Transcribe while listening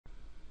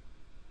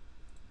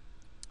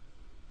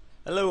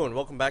Hello and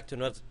welcome back to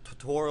another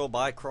tutorial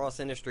by Cross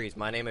Industries.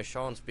 My name is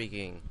Sean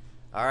speaking.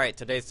 Alright,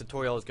 today's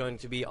tutorial is going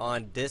to be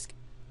on disk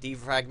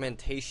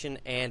defragmentation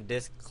and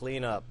disk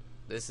cleanup.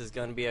 This is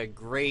going to be a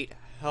great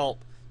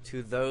help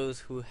to those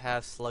who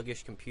have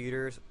sluggish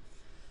computers.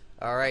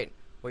 Alright,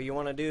 what you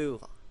want to do,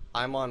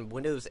 I'm on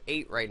Windows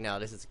 8 right now.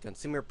 This is a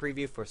consumer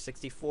preview for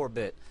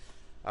 64-bit.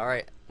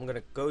 Alright, I'm going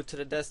to go to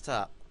the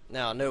desktop.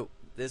 Now note,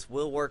 this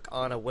will work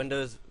on a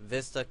Windows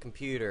Vista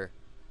computer,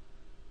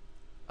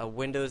 a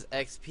Windows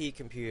XP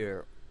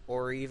computer,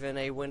 or even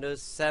a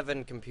Windows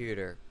 7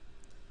 computer.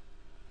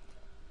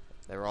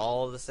 They're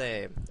all the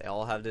same. They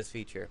all have this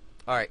feature.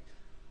 Alright,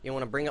 you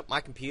want to bring up my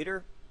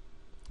computer,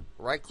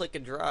 right click a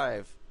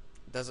drive.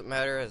 Doesn't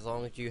matter as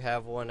long as you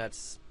have one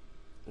that's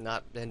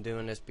not been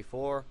doing this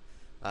before.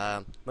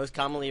 Most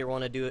commonly you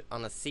want to do it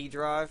on a C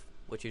drive,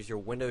 which is your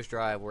Windows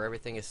drive where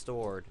everything is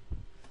stored.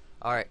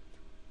 Alright,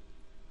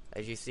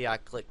 as you see, I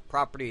click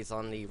properties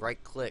on the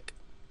right click.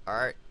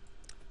 Alright,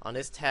 on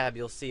this tab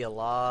you'll see a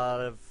lot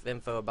of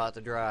info about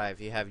the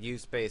drive. You have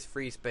use space,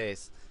 free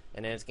space,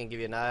 and then it's going to give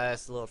you a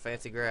nice little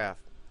fancy graph.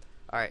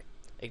 Alright,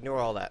 ignore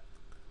all that.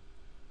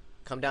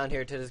 Come down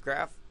here to this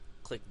graph,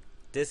 click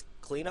disk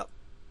cleanup.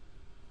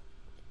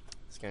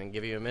 It's going to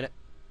give you a minute.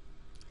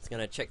 It's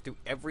going to check through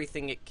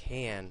everything it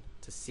can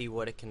to see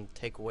what it can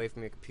take away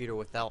from your computer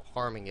without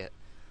harming it.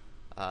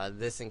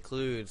 This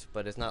includes,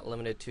 but is not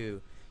limited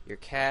to, your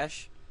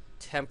cache,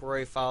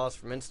 temporary files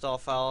from install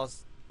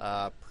files,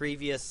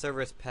 previous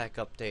service pack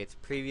updates,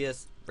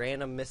 previous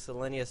random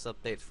miscellaneous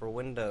updates for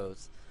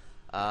Windows.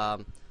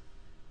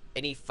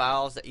 Any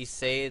files that you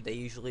save, they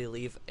usually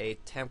leave a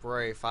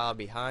temporary file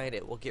behind.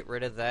 It will get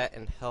rid of that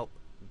and help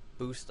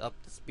boost up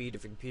the speed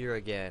of your computer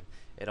again.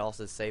 It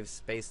also saves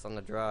space on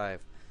the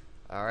drive.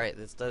 Alright,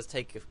 this does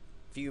take a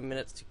few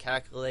minutes to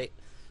calculate,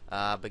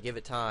 but give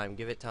it time,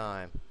 give it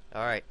time.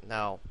 Alright,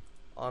 now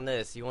on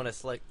this you want to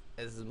select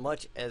as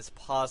much as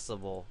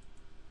possible.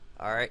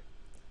 Alright,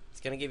 it's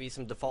going to give you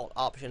some default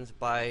options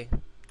by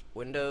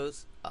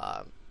Windows.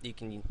 You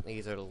can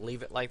either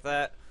leave it like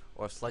that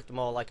or select them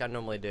all like I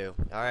normally do.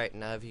 Alright,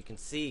 now if you can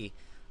see,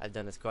 I've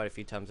done this quite a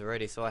few times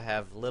already, so I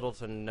have little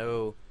to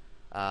no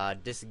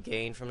disk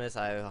gain from this.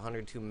 I have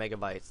 102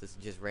 megabytes. This is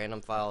just random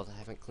files I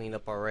haven't cleaned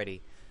up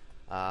already.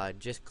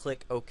 Just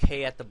click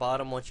OK at the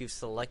bottom once you've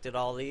selected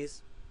all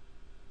these.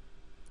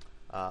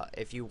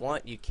 If you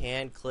want, you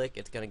can click.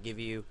 It's going to give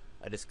you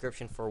a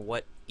description for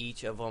what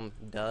each of them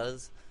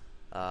does.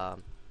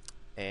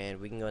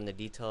 And we can go into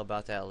detail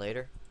about that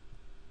later.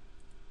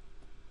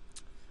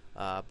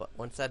 But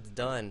once that's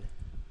done,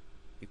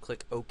 you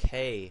click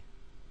OK.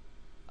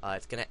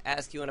 It's going to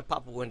ask you in a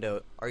pop-up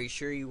window, are you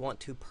sure you want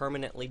to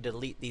permanently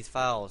delete these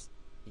files?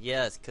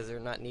 Yes, because they're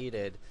not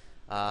needed.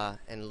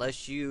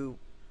 Unless you,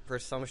 for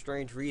some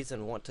strange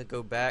reason, want to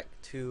go back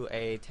to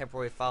a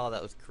temporary file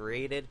that was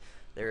created,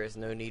 there is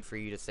no need for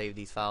you to save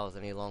these files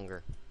any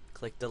longer.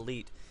 Click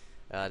delete.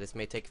 This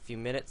may take a few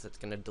minutes. It's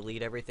going to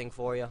delete everything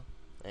for you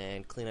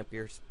and clean up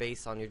your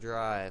space on your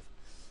drive.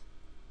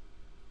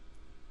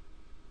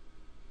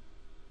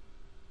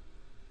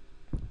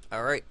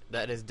 Alright,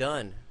 that is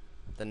done.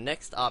 The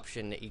next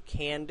option that you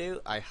can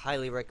do, I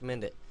highly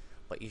recommend it,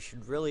 but you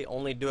should really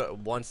only do it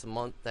once a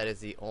month. That is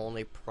the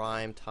only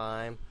prime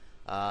time.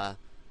 At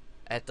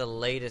the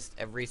latest,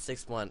 every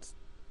 6 months.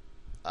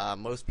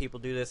 Most people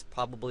do this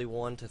probably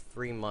 1 to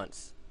 3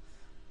 months.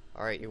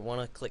 Alright, you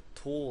want to click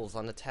Tools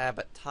on the tab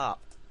at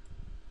top.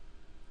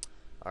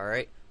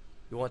 Alright,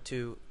 you want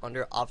to,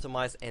 under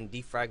Optimize and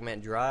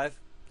Defragment Drive,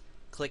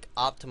 click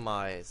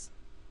Optimize.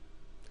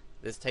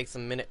 This takes a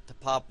minute to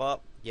pop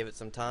up. Give it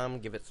some time,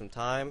 give it some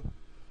time.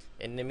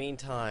 In the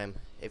meantime,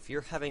 if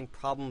you're having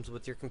problems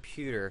with your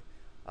computer,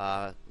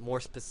 more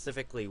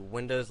specifically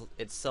Windows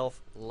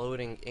itself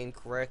loading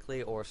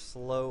incorrectly or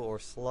slow or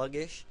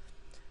sluggish,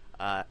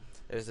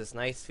 there's this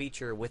nice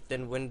feature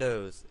within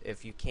Windows,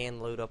 if you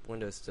can load up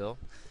Windows still,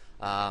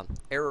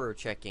 error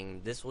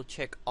checking. This will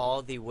check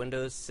all the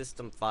Windows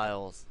system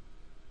files.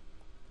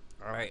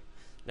 Alright,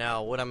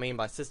 now what I mean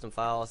by system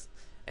files,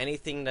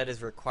 anything that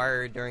is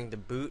required during the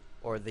boot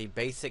or the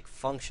basic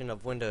function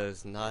of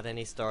Windows, not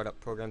any startup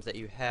programs that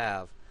you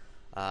have,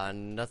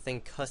 nothing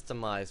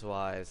customized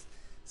wise,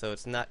 so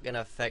it's not going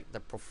to affect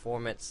the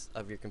performance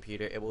of your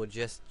computer. It will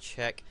just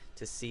check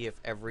to see if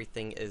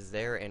everything is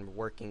there and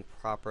working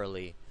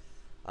properly.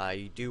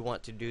 You do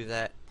want to do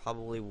that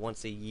probably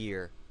once a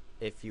year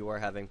if you are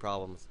having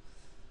problems.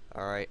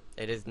 Alright,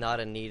 it is not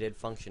a needed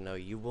function though.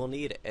 You will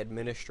need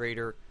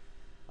administrator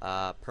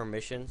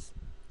permissions.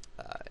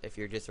 If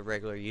you're just a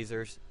regular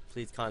user,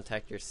 please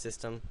contact your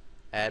system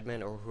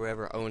admin or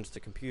whoever owns the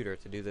computer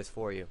to do this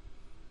for you.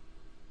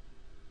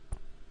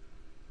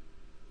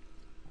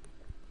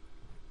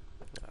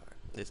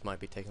 This might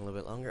be taking a little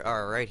bit longer.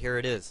 Alright, here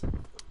it is.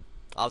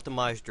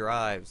 Optimized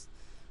drives.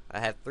 I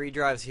have 3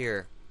 drives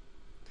here.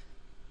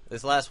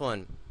 This last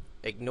one,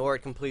 ignore it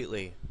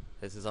completely.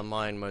 This is on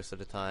mine most of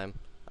the time.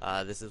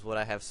 This is what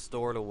I have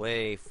stored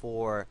away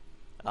for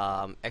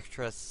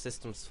extra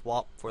system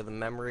swap for the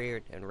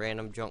memory and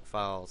random junk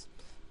files.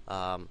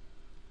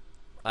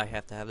 I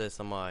have to have this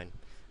on mine.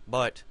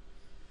 But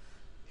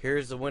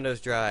here's the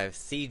Windows drive,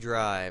 C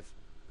drive.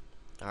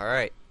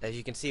 Alright, as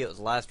you can see, it was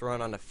last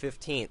run on the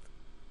 15th.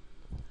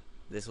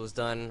 This was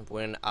done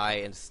when I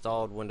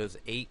installed Windows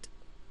 8.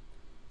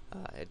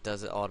 It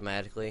does it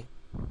automatically,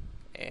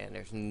 and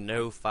there's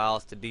no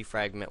files to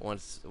defragment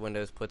once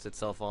Windows puts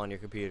itself on your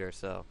computer.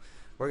 So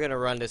we're gonna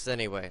run this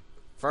anyway.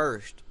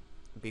 First,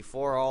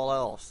 before all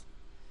else,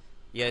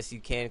 yes, you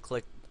can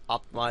click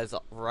optimize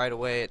right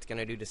away. It's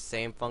gonna do the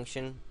same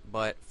function,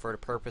 but for the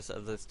purpose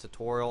of this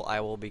tutorial, I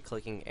will be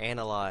clicking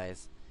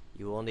analyze.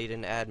 You will need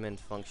an admin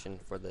function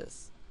for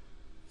this.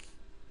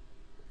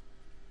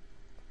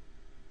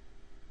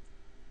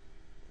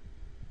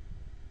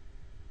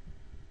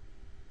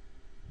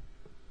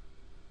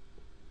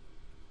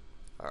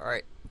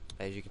 Alright,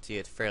 as you can see,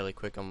 it's fairly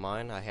quick on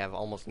mine. I have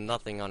almost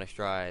nothing on a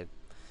stride.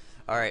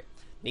 Alright,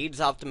 needs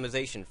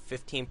optimization,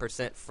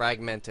 15%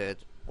 fragmented.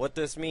 What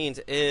this means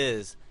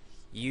is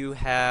you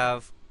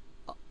have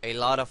a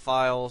lot of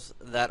files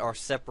that are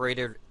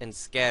separated and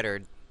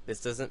scattered.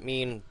 This doesn't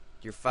mean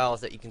your files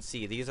that you can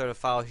see. These are the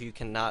files you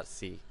cannot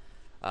see.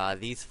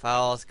 These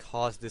files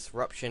cause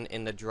disruption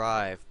in the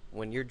drive.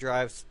 When your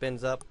drive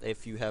spins up,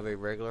 if you have a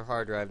regular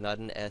hard drive, not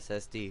an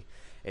SSD,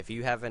 if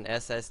you have an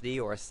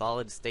SSD or a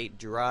solid state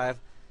drive,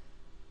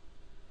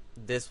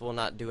 this will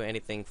not do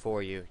anything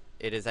for you.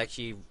 It is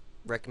actually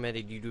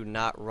recommended you do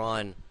not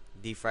run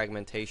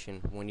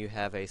defragmentation when you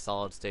have a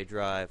solid state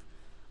drive.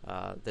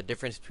 The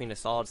difference between a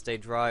solid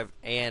state drive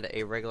and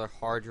a regular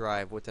hard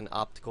drive with an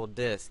optical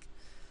disc: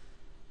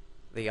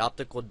 the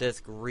optical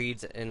disc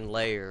reads in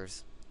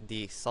layers.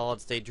 The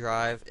solid state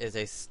drive is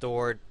a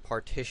stored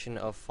partition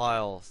of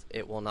files.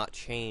 It will not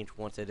change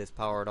once it is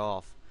powered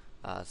off,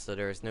 so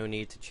there is no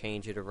need to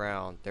change it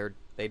around.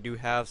 They do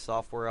have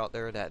software out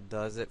there that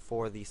does it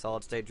for the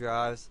solid state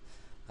drives,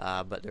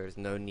 but there is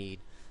no need.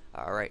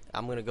 Alright,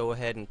 I'm going to go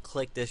ahead and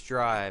click this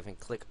drive and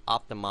click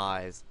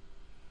optimize.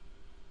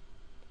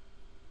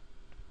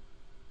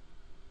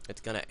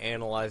 It's going to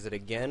analyze it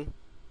again.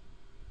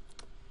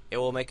 It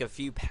will make a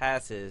few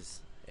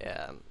passes.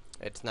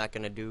 It's not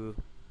going to do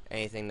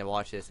anything to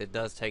watch this. It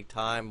does take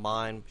time.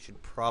 Mine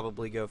should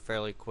probably go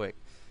fairly quick.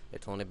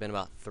 It's only been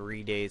about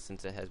 3 days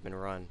since it has been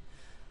run.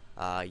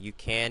 You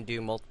can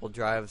do multiple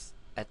drives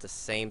at the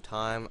same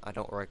time. I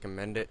don't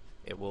recommend it.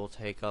 It will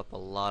take up a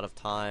lot of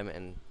time,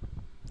 and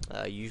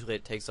usually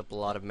it takes up a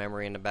lot of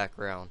memory in the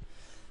background.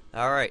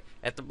 Alright,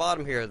 at the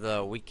bottom here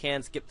though, we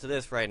can skip to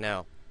this right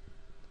now.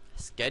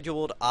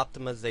 Scheduled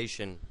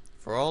optimization.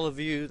 For all of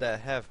you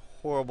that have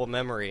horrible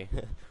memory,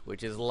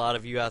 which is a lot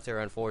of you out there,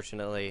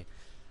 unfortunately,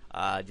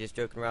 just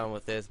joking around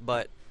with this,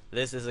 but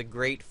this is a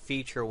great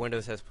feature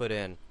Windows has put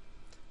in.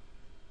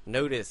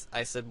 Notice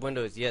I said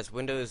Windows. Yes,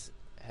 Windows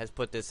has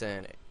put this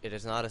in. It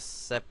is not a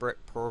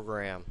separate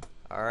program.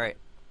 Alright,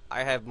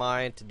 I have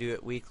mine to do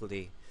it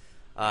weekly.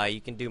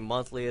 You can do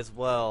monthly as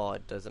well,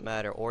 it doesn't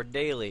matter, or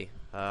daily.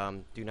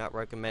 Do not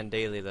recommend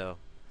daily though.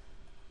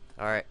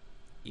 Alright,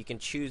 you can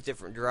choose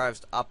different drives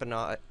to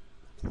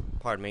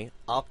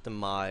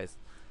optimize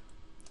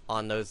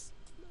on those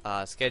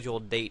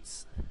scheduled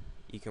dates.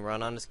 You can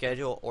run on the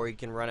schedule, or you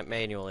can run it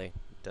manually.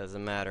 It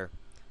doesn't matter.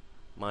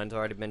 Mine's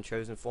already been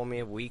chosen for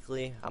me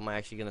weekly. I'm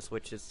actually going to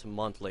switch this to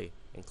monthly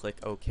and click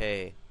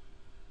OK.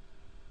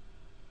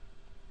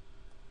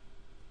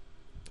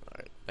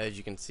 Alright, as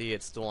you can see,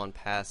 it's still on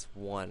pass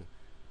 1.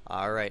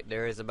 Alright,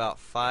 there is about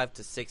 5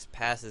 to 6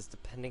 passes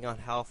depending on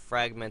how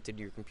fragmented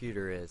your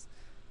computer is.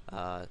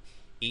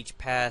 Each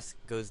pass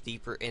goes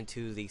deeper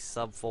into the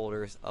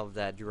subfolders of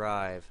that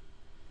drive.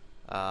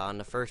 On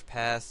the first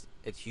pass,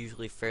 it's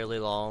usually fairly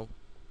long.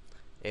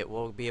 It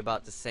will be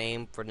about the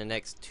same for the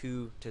next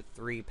 2 to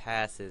 3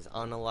 passes.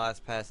 On the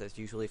last pass, it's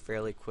usually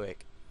fairly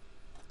quick.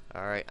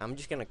 Alright, I'm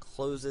just going to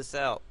close this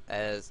out,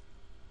 as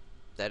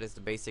that is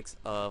the basics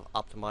of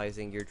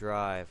optimizing your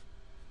drive.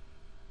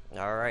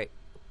 Alright,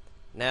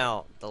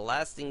 now the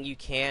last thing you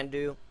can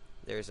do,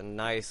 there's a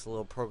nice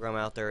little program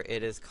out there.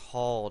 It is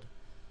called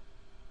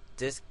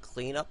Disk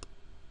Cleanup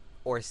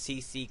or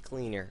CC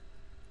Cleaner.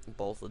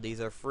 Both of these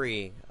are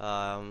free.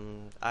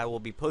 I will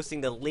be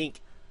posting the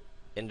link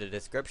in the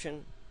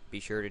description. Be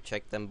sure to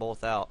check them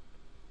both out.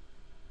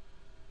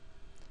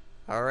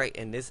 Alright,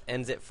 and this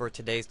ends it for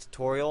today's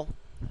tutorial.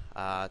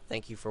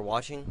 Thank you for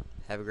watching.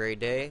 Have a great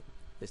day.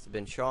 This has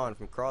been Sean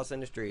from Cross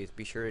Industries.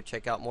 Be sure to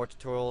check out more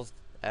tutorials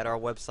at our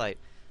website,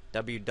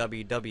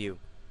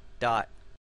 www.crossindustries.com.